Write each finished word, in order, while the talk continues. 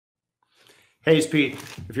Hey, it's Pete.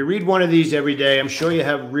 If you read one of these every day, I'm sure you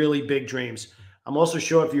have really big dreams. I'm also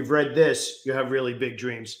sure if you've read this, you have really big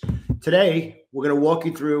dreams. Today, we're going to walk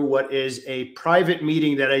you through what is a private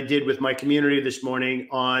meeting that I did with my community this morning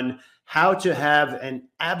on how to have an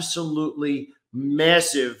absolutely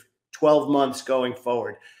massive 12 months going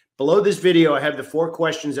forward. Below this video, I have the 4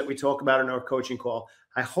 questions that we talk about in our coaching call.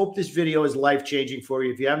 I hope this video is life-changing for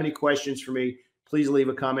you. If you have any questions for me, please leave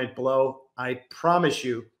a comment below. I promise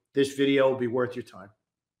you, this video will be worth your time.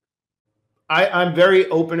 I'm very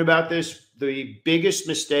open about this. The biggest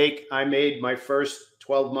mistake I made my first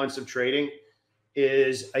 12 months of trading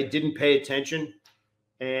is I didn't pay attention.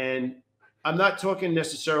 And I'm not talking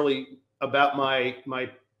necessarily about my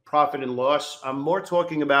profit and loss. I'm more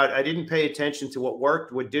talking about I didn't pay attention to what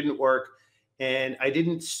worked, what didn't work, and I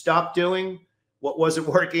didn't stop doing what wasn't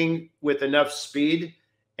working with enough speed,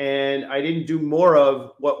 and I didn't do more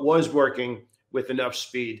of what was working with enough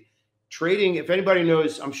speed. Trading, if anybody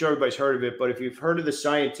knows, I'm sure everybody's heard of it, but if you've heard of the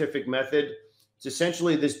scientific method, it's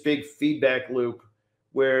essentially this big feedback loop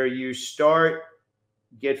where you start,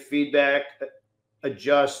 get feedback,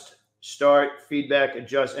 adjust, start, feedback,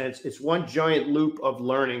 adjust, and it's one giant loop of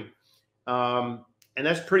learning. And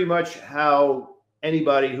that's pretty much how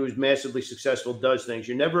anybody who's massively successful does things.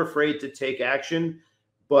 You're never afraid to take action,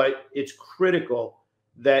 but it's critical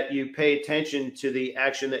that you pay attention to the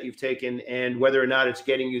action that you've taken and whether or not it's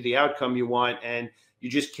getting you the outcome you want. And you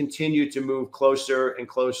just continue to move closer and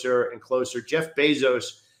closer and closer. Jeff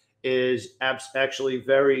Bezos is actually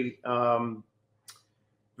very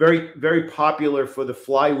popular for the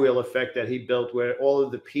flywheel effect that he built, where all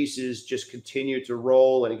of the pieces just continue to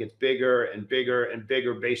roll and it gets bigger and bigger and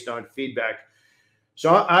bigger based on feedback.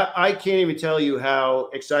 So I can't even tell you how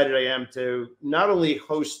excited I am to not only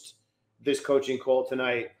host this coaching call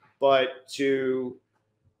tonight, but to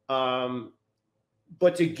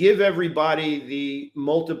give everybody the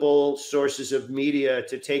multiple sources of media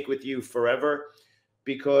to take with you forever,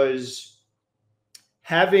 because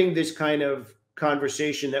having this kind of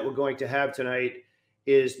conversation that we're going to have tonight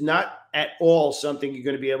is not at all something you're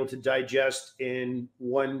going to be able to digest in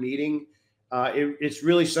one meeting. It's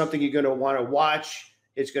really something you're going to want to watch.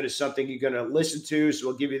 It's going to something you're going to listen to. So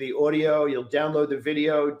we'll give you the audio. You'll download the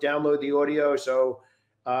video, download the audio,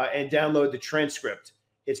 and download the transcript.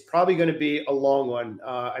 It's probably going to be a long one.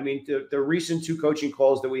 I mean, the recent 2 coaching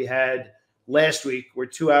calls that we had last week were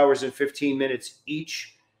 2 hours and 15 minutes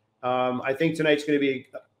each. I think tonight's going to be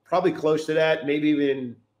probably close to that. Maybe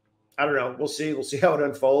even, I don't know. We'll see. We'll see how it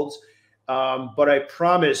unfolds. But I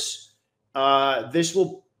promise this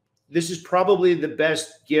is probably the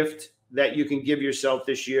best gift that you can give yourself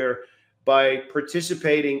this year by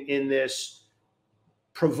participating in this,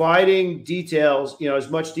 providing details, as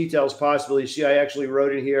much detail as possible. You see, I actually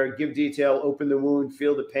wrote in here, give detail, open the wound,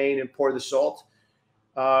 feel the pain, and pour the salt.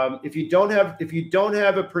 If you don't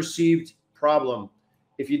have a perceived problem,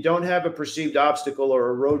 if you don't have a perceived obstacle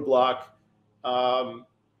or a roadblock,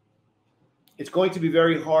 it's going to be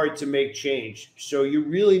very hard to make change. So you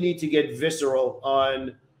really need to get visceral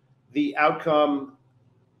on the outcome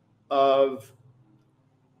of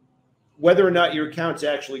whether or not your account's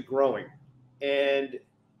actually growing, and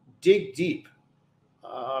dig deep.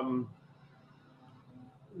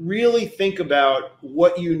 Really think about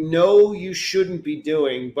what you shouldn't be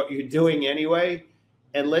doing, but you're doing anyway.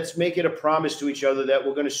 And let's make it a promise to each other that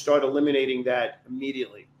we're going to start eliminating that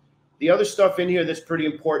immediately. The other stuff in here that's pretty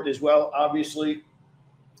important as well, obviously,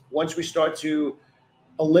 once we start to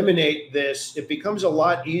eliminate this, it becomes a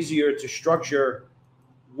lot easier to structure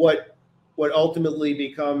what ultimately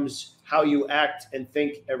becomes how you act and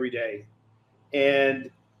think every day. And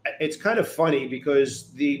it's kind of funny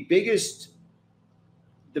because the biggest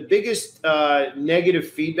negative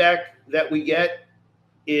feedback that we get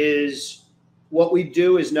is what we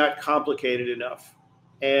do is not complicated enough.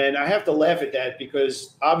 And I have to laugh at that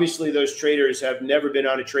because obviously those traders have never been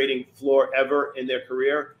on a trading floor ever in their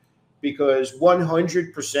career, because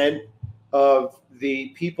 100% of the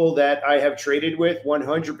people that I have traded with,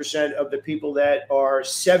 100% of the people that are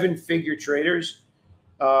 7-figure traders,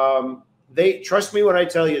 they trust me when I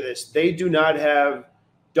tell you this, they do not have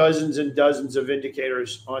dozens and dozens of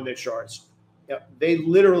indicators on their charts. They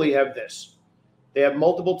literally have this. They have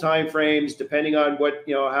multiple time frames depending on what,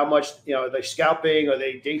 how much, are they scalping? Are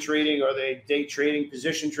they day trading? Are they day trading,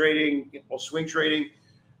 position trading, or swing trading?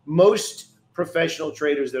 Most professional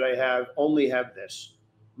traders that I have only have this,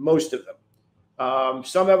 most of them.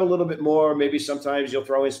 Some have a little bit more. Maybe sometimes you'll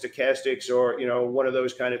throw in stochastics or, one of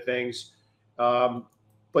those kind of things.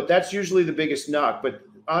 But that's usually the biggest knock. But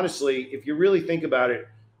honestly, if you really think about it,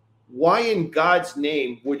 why in God's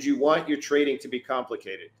name would you want your trading to be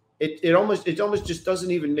complicated? it almost just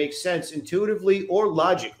doesn't even make sense intuitively or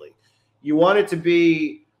logically. You want it to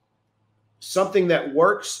be something that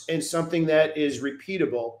works and something that is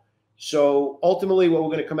repeatable. So ultimately, what we're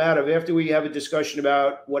going to come out of after we have a discussion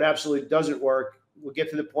about what absolutely doesn't work, we'll get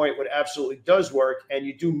to the point what absolutely does work, and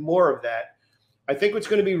you do more of that. I think what's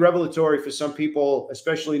going to be revelatory for some people,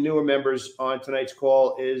 especially newer members on tonight's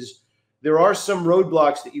call, is there are some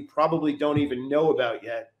roadblocks that you probably don't even know about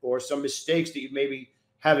yet, or some mistakes that you maybe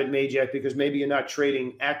haven't made yet because maybe you're not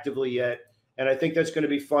trading actively yet. And I think that's going to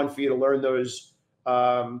be fun for you to learn those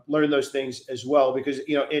things as well, because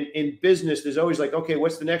in business there's always like, okay,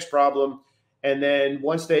 what's the next problem, and then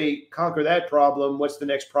once they conquer that problem, what's the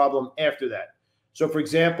next problem after that? So for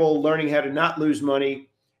example, learning how to not lose money,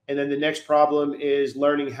 and then the next problem is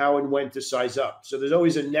learning how and when to size up. So there's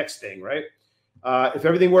always a next thing, right? If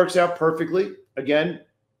everything works out perfectly, again,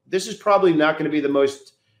 this is probably not going to be the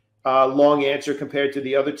most long answer compared to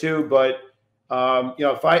the other two, but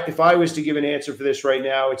if I was to give an answer for this right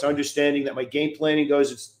now, it's understanding that my game planning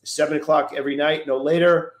goes at 7 o'clock every night, no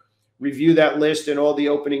later. Review that list and all the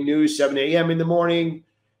opening news, 7 a.m. in the morning.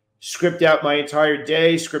 Script out my entire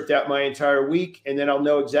day, script out my entire week, and then I'll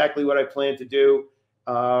know exactly what I plan to do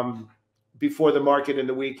before the market in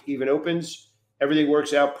the week even opens. Everything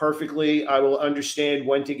works out perfectly. I will understand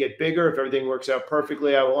when to get bigger. If everything works out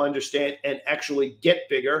perfectly, I will understand and actually get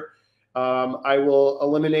bigger. I will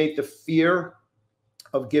eliminate the fear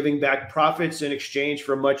of giving back profits in exchange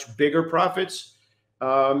for much bigger profits.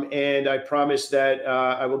 And I promise that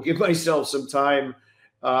I will give myself some time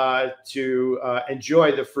to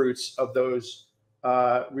enjoy the fruits of those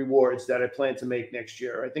rewards that I plan to make next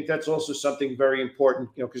year. I think that's also something very important,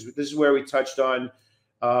 because this is where we touched on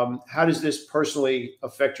how does this personally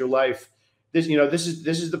affect your life? This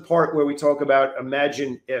is the part where we talk about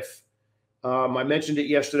imagine if. I mentioned it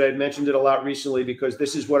yesterday. I mentioned it a lot recently because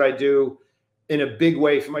this is what I do in a big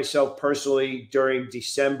way for myself personally during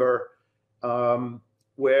December,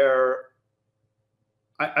 where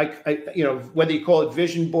I whether you call it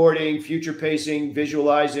vision boarding, future pacing,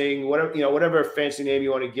 visualizing, whatever fancy name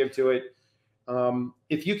you want to give to it.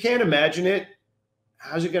 If you can't imagine it,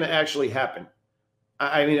 how's it going to actually happen?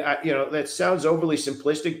 I mean, that sounds overly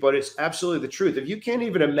simplistic, but it's absolutely the truth. If you can't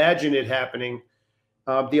even imagine it happening,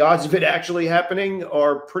 the odds of it actually happening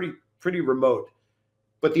are pretty remote.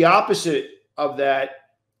 But the opposite of that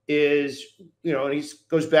is, and he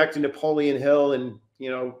goes back to Napoleon Hill, and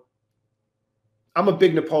I'm a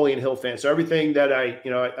big Napoleon Hill fan. So everything that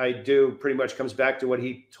I do pretty much comes back to what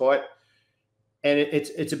he taught. And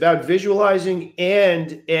it's about visualizing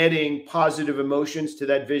and adding positive emotions to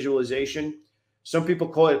that visualization. Some people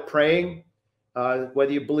call it praying.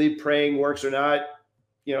 Whether you believe praying works or not,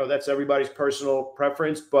 that's everybody's personal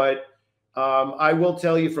preference. But I will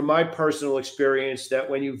tell you from my personal experience that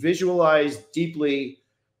when you visualize deeply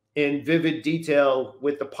in vivid detail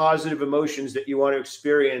with the positive emotions that you want to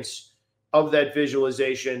experience of that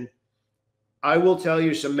visualization, I will tell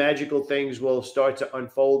you some magical things will start to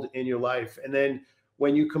unfold in your life. And then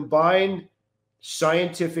when you combine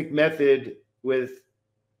scientific method with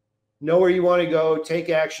know where you want to go, take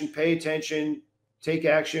action, pay attention, take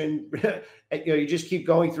action, you just keep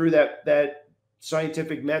going through that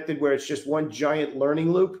scientific method where it's just one giant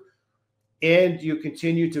learning loop, and you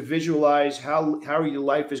continue to visualize how your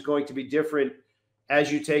life is going to be different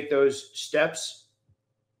as you take those steps,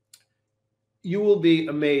 you will be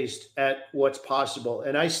amazed at what's possible.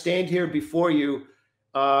 And I stand here before you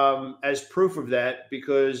as proof of that,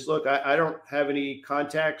 because look, I don't have any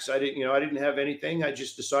contacts. I didn't have anything. I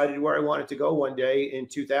just decided where I wanted to go one day in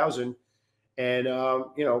 2000. And,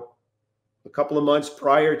 a couple of months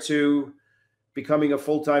prior to becoming a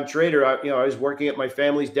full-time trader, I was working at my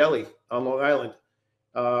family's deli on Long Island.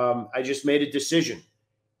 I just made a decision,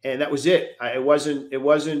 and that was it. I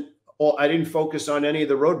didn't focus on any of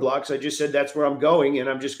the roadblocks. I just said, that's where I'm going, and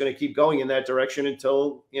I'm just going to keep going in that direction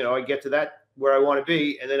until, I get to that where I want to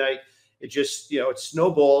be. And then it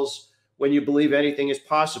snowballs when you believe anything is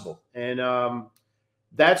possible. And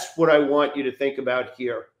that's what I want you to think about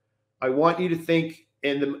here. I want you to think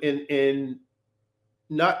in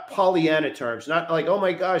not Pollyanna terms, not like, oh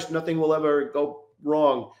my gosh, nothing will ever go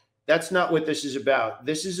wrong. That's not what this is about.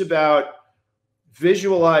 This is about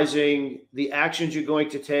visualizing the actions you're going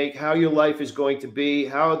to take, how your life is going to be,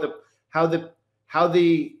 how the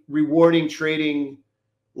rewarding trading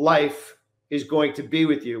life is going to be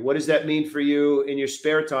with you. What does that mean for you in your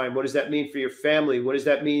spare time? What does that mean for your family? What does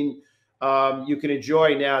that mean you can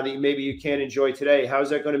enjoy now that maybe you can't enjoy today? How is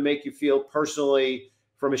that going to make you feel personally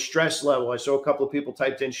from a stress level? I saw a couple of people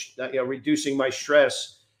typed in, reducing my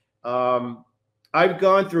stress. I've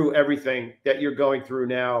gone through everything that you're going through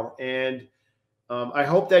now, and I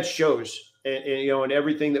hope that shows, you know, in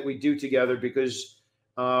everything that we do together, because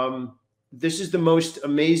this is the most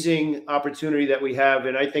amazing opportunity that we have,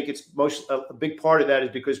 and I think it's a big part of that is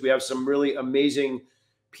because we have some really amazing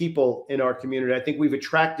people in our community. I think we've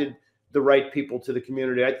attracted the right people to the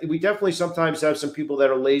community. We definitely sometimes have some people that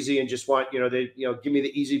are lazy and just want, you know, give me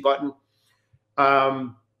the easy button.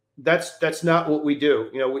 That's not what we do.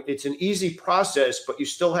 You know, it's an easy process, but you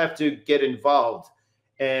still have to get involved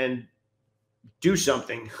and do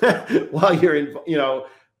something while you're in, you know,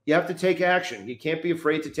 you have to take action. You can't be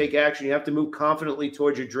afraid to take action. You have to move confidently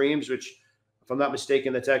towards your dreams, which, if I'm not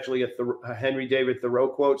mistaken, that's actually a Henry David Thoreau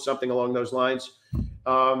quote, something along those lines.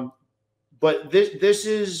 But this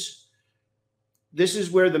is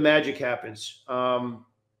where the magic happens.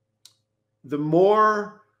 The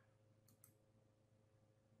more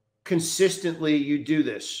consistently you do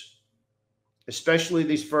this, especially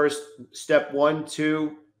these first step 1,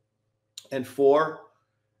 2, and 4,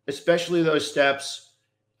 especially those steps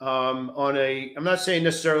I'm not saying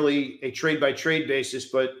necessarily a trade by trade basis,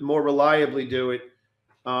 but more reliably do it.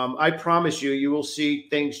 I promise you will see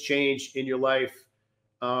things change in your life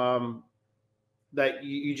that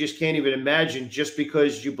you just can't even imagine, just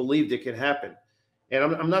because you believed it can happen. And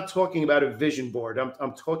I'm not talking about a vision board.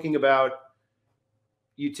 I'm talking about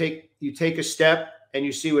you take a step and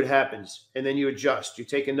you see what happens, and then you adjust. You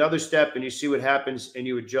take another step and you see what happens, and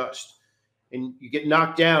you adjust. And you get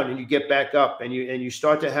knocked down and you get back up, and you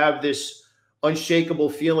start to have this unshakable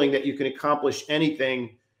feeling that you can accomplish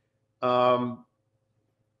anything,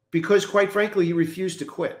 because quite frankly, you refuse to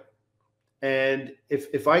quit. And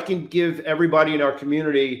if I can give everybody in our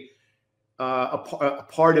community a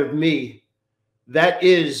part of me, that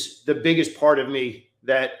is the biggest part of me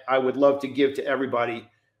that I would love to give to everybody,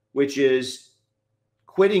 which is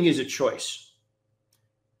quitting is a choice.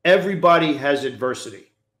 Everybody has adversity.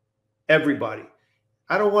 Everybody.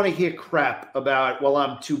 I don't want to hear crap about, well,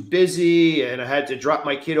 I'm too busy and I had to drop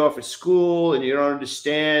my kid off at school and you don't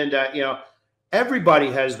understand. You know,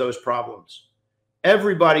 everybody has those problems.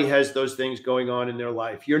 Everybody has those things going on in their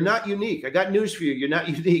life. You're not unique. I got news for you. You're not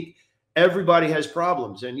unique. Everybody has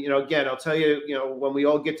problems. And, you know, again, I'll tell you, you know, when we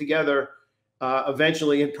all get together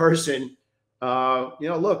eventually in person, you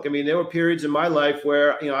know, look, I mean, there were periods in my life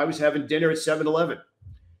where, you know, I was having dinner at 7-Eleven.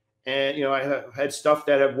 And, you know, I have had stuff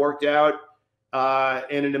that have worked out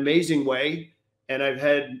in an amazing way. And I've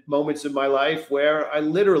had moments in my life where I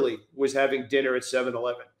literally was having dinner at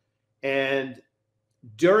 7-Eleven. And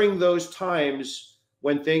during those times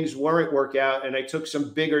when things weren't work out and I took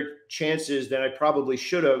some bigger chances than I probably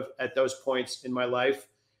should have at those points in my life,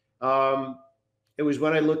 it was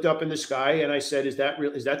when I looked up in the sky and I said, is that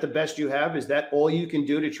real? Is that the best you have? Is that all you can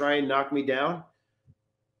do to try and knock me down?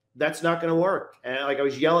 That's not going to work. And like I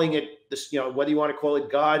was yelling at this, you know, whether you want to call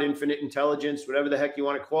it God, infinite intelligence, whatever the heck you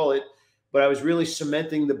want to call it. But I was really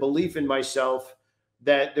cementing the belief in myself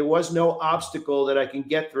that there was no obstacle that I can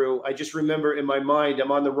get through. I just remember in my mind,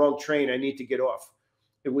 I'm on the wrong train. I need to get off.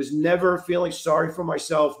 It was never feeling sorry for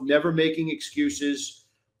myself, never making excuses.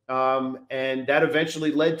 And that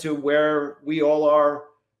eventually led to where we all are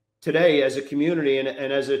today as a community and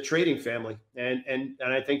as a trading family. And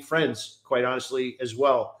I think friends, quite honestly, as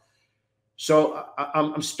well. So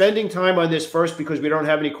I'm spending time on this first because we don't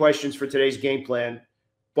have any questions for today's game plan,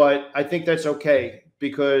 but I think that's okay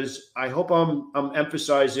because I hope I'm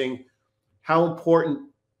emphasizing how important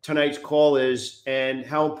tonight's call is and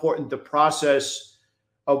how important the process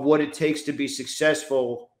of what it takes to be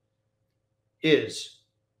successful is.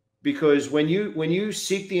 Because when you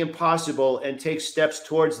seek the impossible and take steps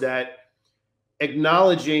towards that,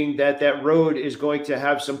 acknowledging that that road is going to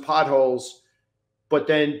have some potholes, but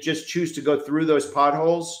then just choose to go through those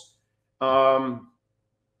potholes,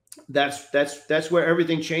 that's where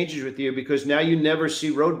everything changes with you, because now you never see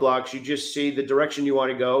roadblocks. You just see the direction you want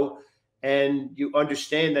to go, and you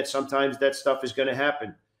understand that sometimes that stuff is going to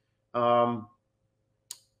happen.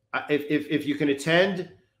 If you can attend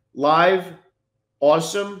live,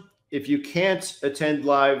 awesome. If you can't attend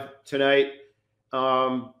live tonight,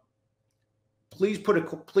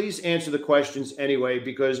 please answer the questions anyway,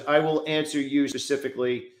 because I will answer you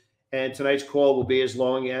specifically. And tonight's call will be as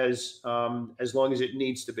long as it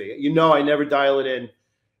needs to be. You know, I never dial it in,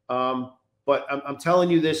 but I'm telling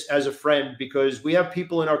you this as a friend, because we have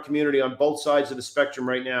people in our community on both sides of the spectrum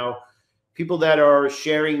right now. People that are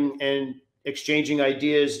sharing and exchanging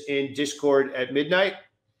ideas in Discord at midnight.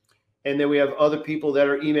 And then we have other people that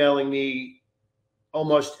are emailing me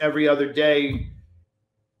almost every other day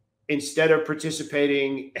instead of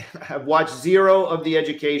participating. Have watched zero of the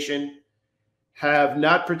education have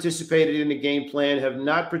not participated in a game plan, have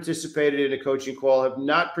not participated in a coaching call, have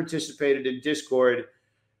not participated in Discord,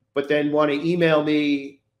 but then want to email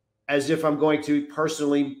me as if I'm going to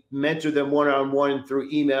personally mentor them one-on-one through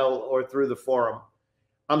email or through the forum.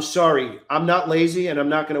 I'm sorry. I'm not lazy, and I'm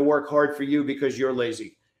not going to work hard for you because you're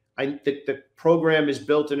lazy. The program is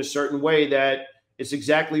built in a certain way that it's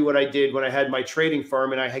exactly what I did when I had my trading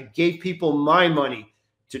firm, and I gave people my money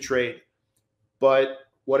to trade. But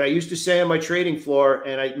what I used to say on my trading floor,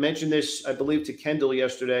 and I mentioned this, I believe, to Kendall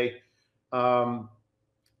yesterday,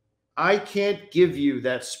 I can't give you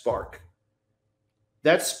that spark.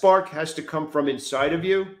 That spark has to come from inside of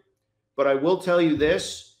you. But I will tell you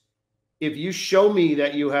this, if you show me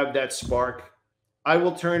that you have that spark, I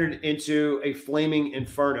will turn it into a flaming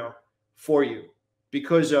inferno for you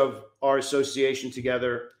because of our association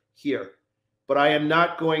together here. But I am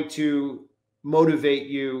not going to motivate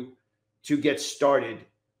you to get started.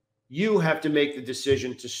 You have to make the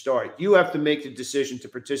decision to start. You have to make the decision to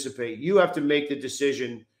participate. You have to make the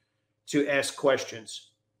decision to ask questions.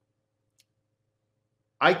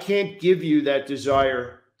 I can't give you that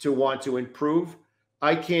desire to want to improve.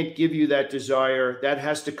 I can't give you that desire. That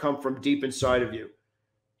has to come from deep inside of you.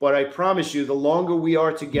 But I promise you, the longer we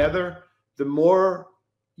are together, the more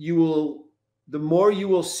you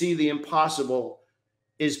will see the impossible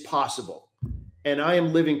is possible. And I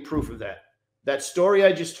am living proof of that. That story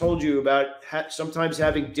I just told you about sometimes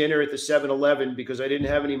having dinner at the 7-Eleven because I didn't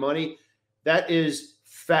have any money, that is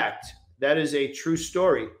fact. That is a true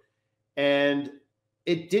story. And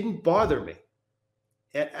it didn't bother me.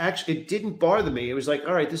 It didn't bother me. It was like,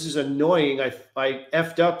 all right, this is annoying. I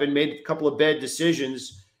effed up and made a couple of bad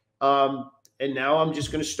decisions. And now I'm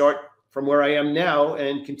just going to start from where I am now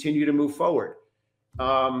and continue to move forward.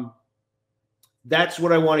 That's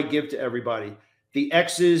what I want to give to everybody. The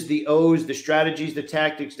X's, the O's, the strategies, the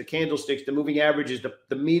tactics, the candlesticks, the moving averages,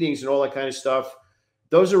 the meetings and all that kind of stuff.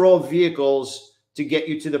 Those are all vehicles to get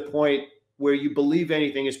you to the point where you believe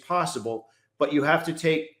anything is possible, but you have to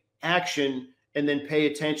take action and then pay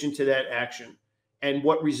attention to that action and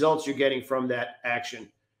what results you're getting from that action.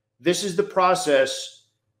 This is the process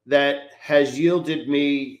that has yielded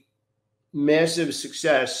me massive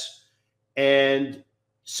success and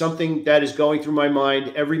something that is going through my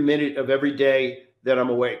mind every minute of every day that I'm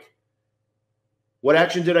awake. What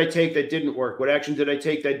action did I take that didn't work? What action did I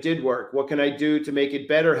take that did work? What can I do to make it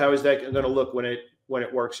better? How is that going to look when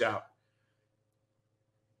it works out?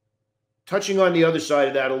 Touching on the other side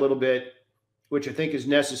of that a little bit, which I think is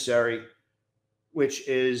necessary, which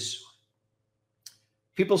is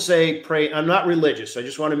people say pray. I'm not religious. I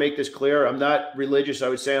just want to make this clear. I'm not religious. I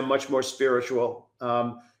would say I'm much more spiritual.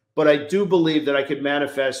 But I do believe that I could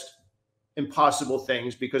manifest impossible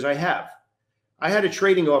things because I have. I had a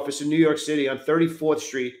trading office in New York City on 34th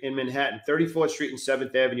Street in Manhattan, 34th Street and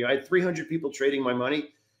 7th Avenue. I had 300 people trading my money.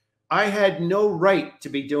 I had no right to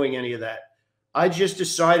be doing any of that. I just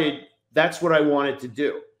decided that's what I wanted to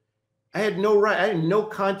do. I had no right. I had no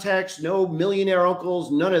contacts, no millionaire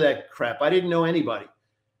uncles, none of that crap. I didn't know anybody.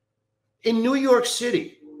 In New York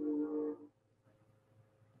City,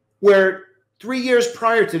 where 3 years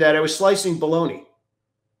prior to that, I was slicing bologna.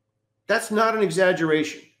 That's not an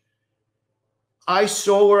exaggeration. I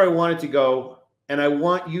saw where I wanted to go, and I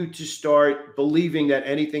want you to start believing that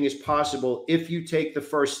anything is possible if you take the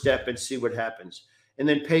first step and see what happens, and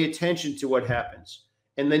then pay attention to what happens.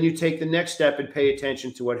 And then you take the next step and pay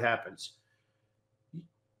attention to what happens.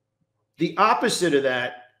 The opposite of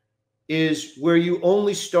that is where you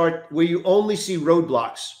only see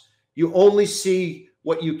roadblocks. You only see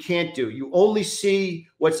what you can't do. You only see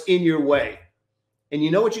what's in your way. And you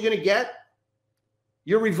know what you're going to get?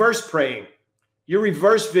 You're reverse praying. You're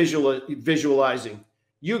reverse visualizing.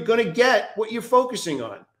 You're going to get what you're focusing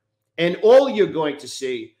on. And all you're going to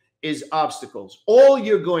see is obstacles. All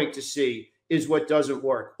you're going to see is what doesn't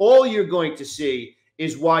work. All you're going to see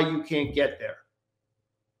is why you can't get there.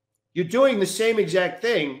 You're doing the same exact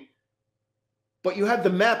thing, but you have the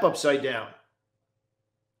map upside down.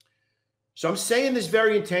 So I'm saying this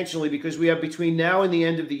very intentionally because we have between now and the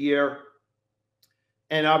end of the year,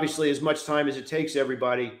 and obviously as much time as it takes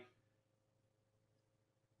everybody.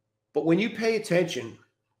 But when you pay attention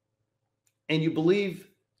and you believe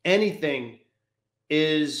anything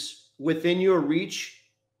is within your reach,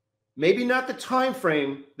 maybe not the time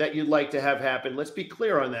frame that you'd like to have happen. Let's be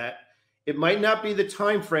clear on that. It might not be the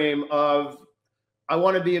time frame of I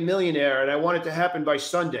want to be a millionaire and I want it to happen by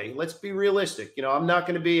Sunday. Let's be realistic. You know, I'm not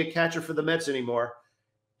going to be a catcher for the Mets anymore.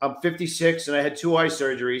 I'm 56 and I had 2 eye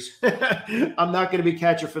surgeries. I'm not going to be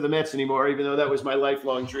catcher for the Mets anymore, even though that was my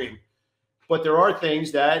lifelong dream. But there are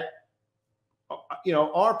things that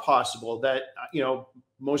are possible that,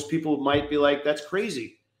 most people might be like, that's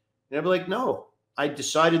crazy. And I'd be like, no, I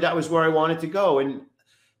decided that was where I wanted to go. And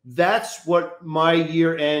that's what my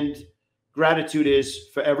year end gratitude is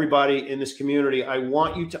for everybody in this community. I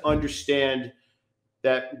want you to understand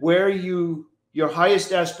that your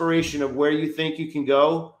highest aspiration of where you think you can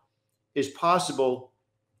go is possible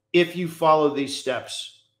if you follow these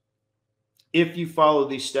steps. If you follow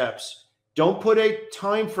these steps. Don't put a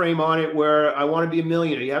time frame on it where I want to be a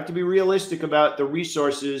millionaire. You have to be realistic about the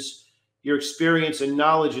resources, your experience and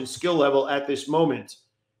knowledge and skill level at this moment.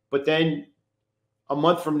 But then a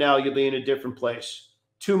month from now, you'll be in a different place.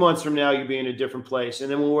 2 months from now, you'll be in a different place. And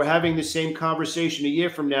then when we're having the same conversation a year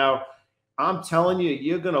from now, I'm telling you,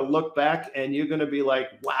 you're going to look back and you're going to be like,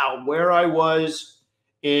 wow, where I was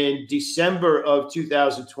in December of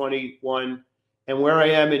 2021 and where I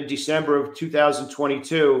am in December of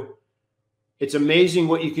 2022. It's amazing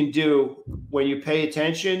what you can do when you pay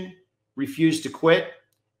attention, refuse to quit,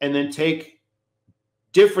 and then take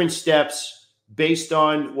different steps based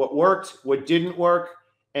on what worked, what didn't work,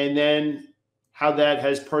 and then how that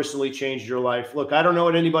has personally changed your life. Look, I don't know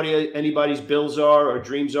what anybody's bills are or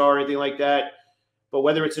dreams are or anything like that, but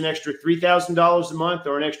whether it's an extra $3,000 a month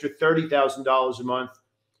or an extra $30,000 a month,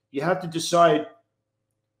 you have to decide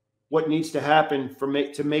what needs to happen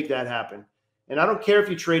to make that happen. And I don't care if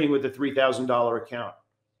you're trading with a $3,000 account.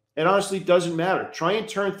 It honestly doesn't matter. Try and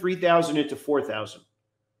turn 3,000 into 4,000.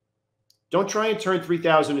 Don't try and turn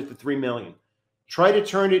 3,000 into 3 million. Try to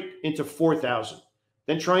turn it into 4,000.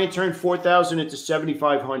 Then try and turn 4,000 into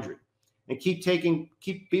 7,500. And keep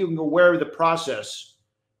being aware of the process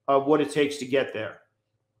of what it takes to get there.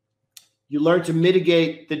 You learn to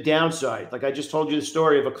mitigate the downside. Like I just told you the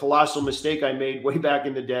story of a colossal mistake I made way back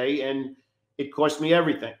in the day, and it cost me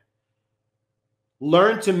everything.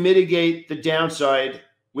 Learn to mitigate the downside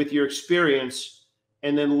with your experience,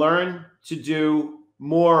 and then learn to do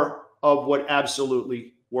more of what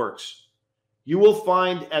absolutely works. You will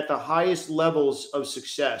find at the highest levels of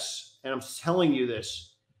success, and I'm telling you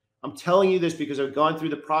this. I'm telling you this because I've gone through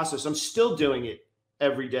the process. I'm still doing it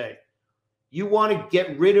every day. You want to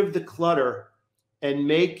get rid of the clutter and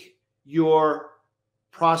make your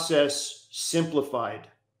process simplified.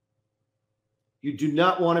 You do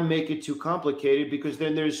not want to make it too complicated because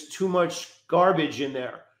then there's too much garbage in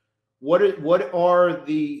there. What are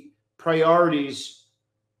the priorities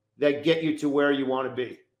that get you to where you want to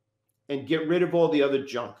be? And get rid of all the other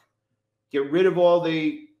junk. Get rid of all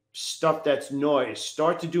the stuff that's noise.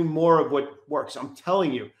 Start to do more of what works. I'm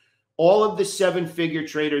telling you, all of the 7-figure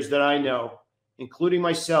traders that I know, including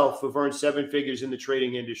myself, who've earned 7 figures in the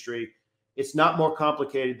trading industry, it's not more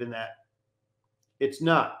complicated than that. It's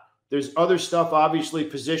not. There's other stuff, obviously,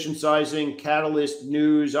 position sizing, catalyst,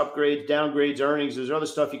 news, upgrades, downgrades, earnings. There's other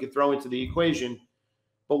stuff you could throw into the equation.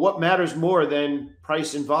 But what matters more than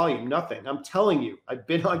price and volume? Nothing. I'm telling you, I've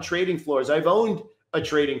been on trading floors. I've owned a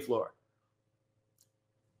trading floor.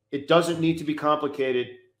 It doesn't need to be complicated.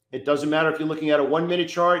 It doesn't matter if you're looking at a 1-minute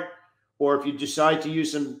chart or if you decide to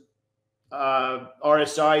use some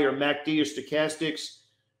RSI or MACD or stochastics.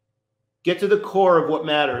 Get to the core of what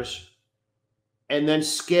matters and then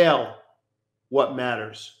scale what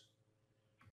matters.